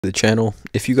the channel.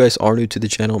 If you guys are new to the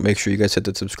channel, make sure you guys hit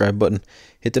that subscribe button,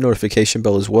 hit the notification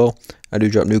bell as well. I do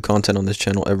drop new content on this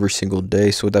channel every single day.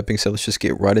 So with that being said, let's just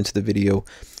get right into the video.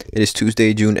 It is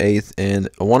Tuesday, June 8th, and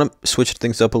I want to switch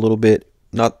things up a little bit.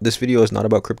 This video is not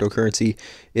about cryptocurrency.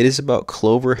 It is about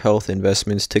Clover Health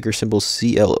Investments, ticker symbol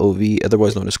CLOV,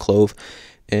 otherwise known as CLOV.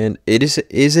 And is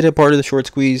it a part of the short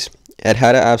squeeze? It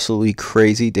had an absolutely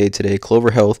crazy day today. Clover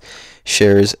Health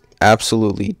shares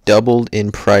absolutely doubled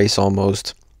in price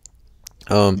almost.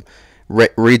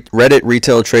 Reddit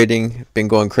retail trading been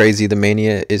going crazy. The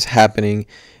mania is happening,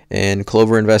 and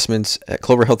Clover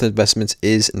Health Investments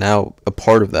is now a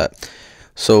part of that.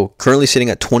 So currently sitting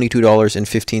at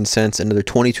 $22.15, another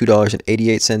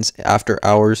 $22.88 after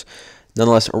hours.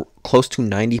 Nonetheless, close to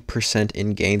 90%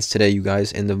 in gains today, you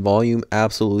guys, and the volume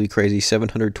absolutely crazy.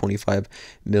 725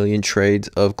 million trades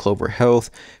of Clover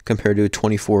Health compared to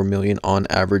 24 million on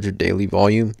average daily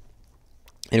volume.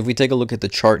 And if we take a look at the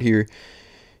chart here,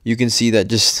 you can see that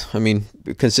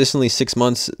consistently 6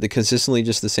 months, consistently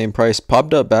just the same price.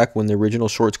 Popped up back when the original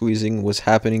short squeezing was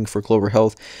happening for Clover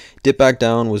Health. Dipped back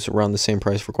down, was around the same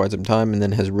price for quite some time, and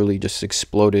then has really just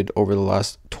exploded over the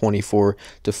last 24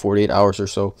 to 48 hours or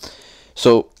so.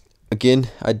 So again,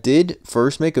 I did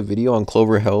first make a video on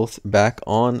Clover Health back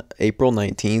on April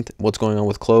 19th. What's going on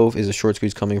with Clove? Is a short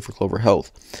squeeze coming for Clover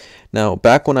Health? Now,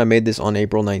 back when I made this on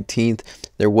April 19th,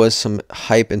 there was some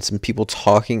hype and some people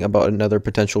talking about another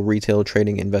potential retail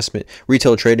trading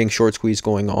short squeeze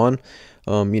going on.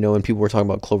 And people were talking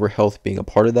about Clover Health being a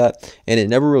part of that, and it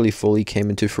never really fully came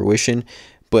into fruition.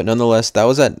 But nonetheless,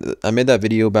 I made that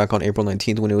video back on April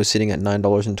 19th when it was sitting at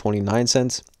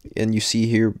 $9.29. And you see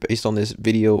here, based on this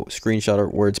video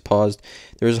screenshot where it's paused,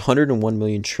 there's 101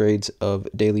 million trades of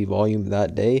daily volume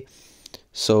that day.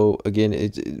 So again,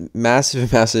 it's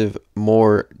massive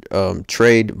more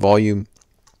trade volume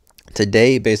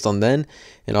today based on then,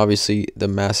 and obviously the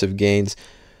massive gains.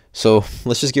 So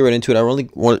let's just get right into it. I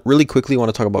really quickly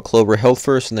want to talk about Clover Health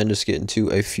first, and then just get into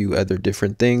a few other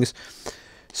different things.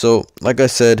 So like I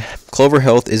said, Clover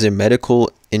Health is a medical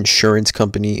insurance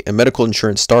company, a medical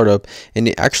insurance startup, and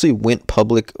it actually went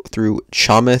public through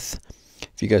Chamath.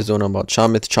 If you guys don't know about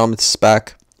Chamath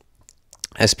SPAC,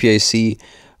 SPAC.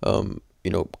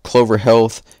 Clover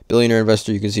Health, billionaire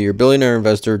investor. You can see here, billionaire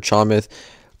investor Chamath.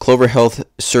 Clover Health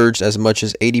surged as much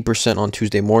as 80% on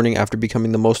Tuesday morning after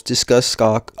becoming the most discussed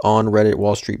stock on Reddit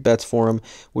Wall Street Bets forum,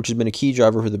 which has been a key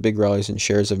driver for the big rallies in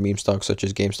shares of meme stocks such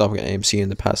as GameStop and AMC in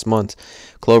the past month.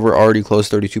 Clover already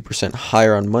closed 32%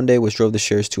 higher on Monday, which drove the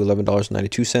shares to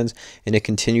 $11.92, and it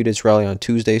continued its rally on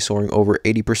Tuesday, soaring over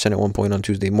 80% at one point on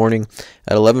Tuesday morning.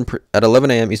 At 11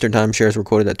 a.m. Eastern Time, shares were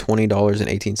quoted at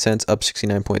 $20.18, up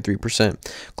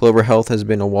 69.3%. Clover Health has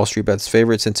been a Wall Street Bets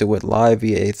favorite since it went live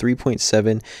via a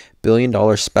 $3.7 billion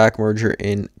SPAC merger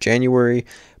in January,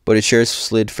 but its shares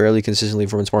slid fairly consistently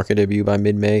from its market debut. By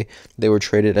mid-May, they were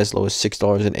traded as low as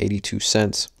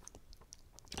 $6.82.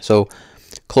 So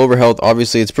Clover Health,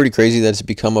 obviously, it's pretty crazy that it's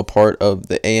become a part of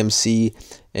the AMC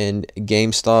and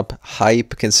GameStop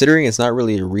hype, considering it's not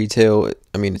really a retail.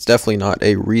 It's definitely not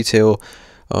a retail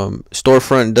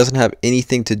storefront. It doesn't have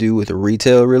anything to do with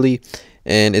retail, really,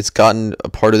 and it's gotten a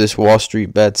part of this Wall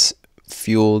Street Bets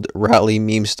fueled rally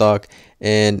meme stock,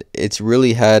 and it's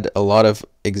really had a lot of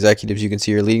executives, you can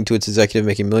see here, leading to its executive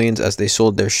making millions as they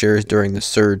sold their shares during the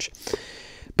surge.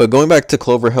 But going back to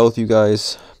Clover Health, you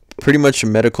guys, pretty much a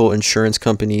medical insurance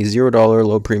company, $0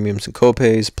 low premiums and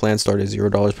copays. Plans start at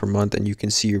 $0 per month, and you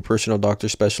can see your personal doctor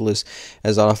specialist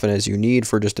as often as you need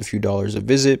for just a few dollars a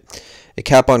visit. A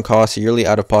cap on costs, a yearly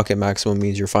out-of-pocket maximum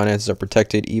means your finances are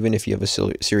protected even if you have a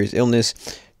serious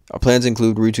illness. Our plans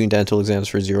include routine dental exams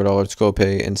for $0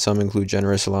 copay, and some include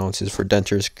generous allowances for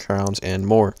dentures, crowns, and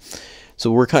more. So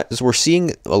we're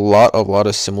seeing a lot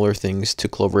of similar things to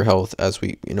Clover Health as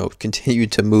we continue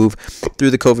to move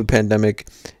through the COVID pandemic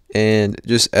and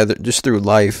just through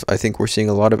life. I think we're seeing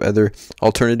a lot of other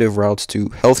alternative routes to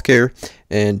healthcare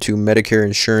and to Medicare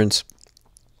insurance,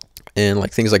 and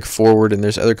like things like Forward, and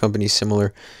there's other companies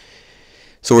similar.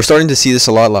 So we're starting to see this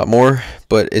a lot more.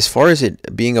 But as far as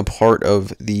it being a part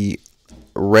of the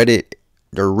Reddit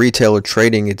or retail or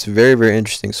trading, it's very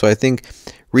interesting. So I think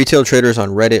retail traders on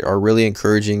Reddit are really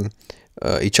encouraging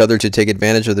each other to take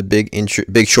advantage of the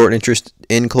big short interest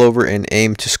in Clover and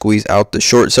aim to squeeze out the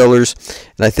short sellers.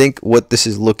 And I think what this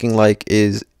is looking like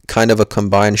is kind of a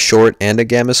combined short and a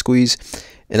gamma squeeze.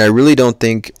 And I really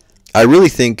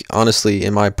think, honestly,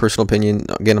 in my personal opinion,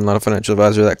 again, I'm not a financial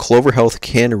advisor, that Clover Health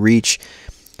can reach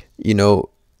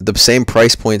the same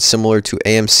price point similar to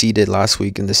AMC did last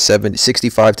week in the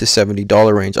 $65 to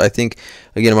 $70 range. I think,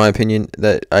 again, in my opinion,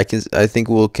 that I think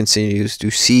we'll continue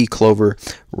to see Clover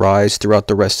rise throughout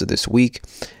the rest of this week.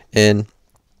 And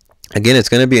again, it's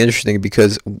going to be interesting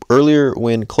because earlier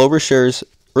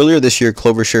this year,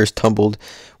 Clover shares tumbled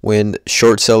when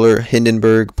short seller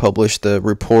Hindenburg published the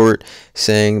report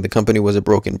saying the company was a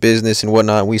broken business and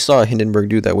whatnot. We saw Hindenburg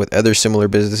do that with other similar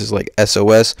businesses like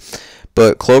SOS.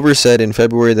 But Clover said in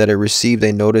February that it received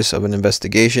a notice of an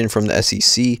investigation from the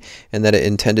SEC and that it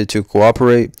intended to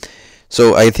cooperate.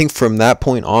 So I think from that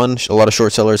point on, a lot of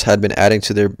short sellers had been adding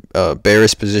to their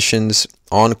bearish positions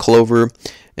on Clover,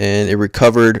 and it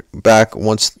recovered back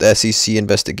once the SEC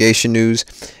investigation news.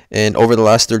 And over the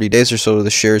last 30 days or so, the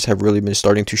shares have really been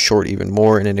starting to short even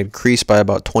more, and it increased by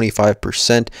about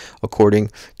 25% according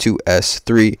to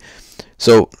S3.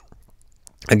 So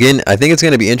again, I think it's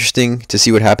going to be interesting to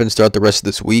see what happens throughout the rest of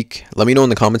this week. Let me know in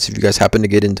the comments if you guys happen to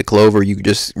get into Clove, or you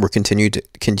just were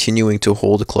continuing to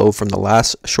hold Clove from the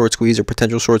last short squeeze or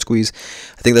potential short squeeze.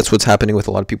 I think that's what's happening with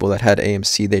a lot of people that had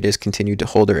AMC. They just continued to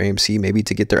hold their AMC, maybe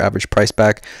to get their average price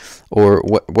back, or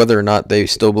whether or not they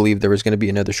still believe there was going to be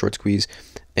another short squeeze.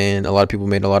 And a lot of people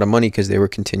made a lot of money because they were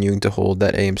continuing to hold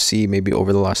that AMC maybe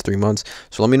over the last 3 months.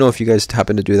 So let me know if you guys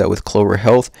happen to do that with Clover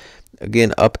Health.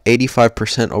 Again, up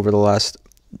 85% over the last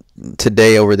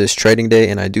today, over this trading day,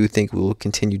 and I do think we will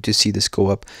continue to see this go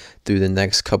up through the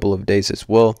next couple of days as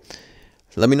well.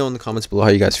 Let me know in the comments below how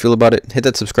you guys feel about it. Hit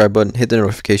that subscribe button, hit the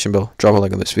notification bell, drop a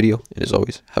like on this video, and as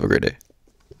always, have a great day.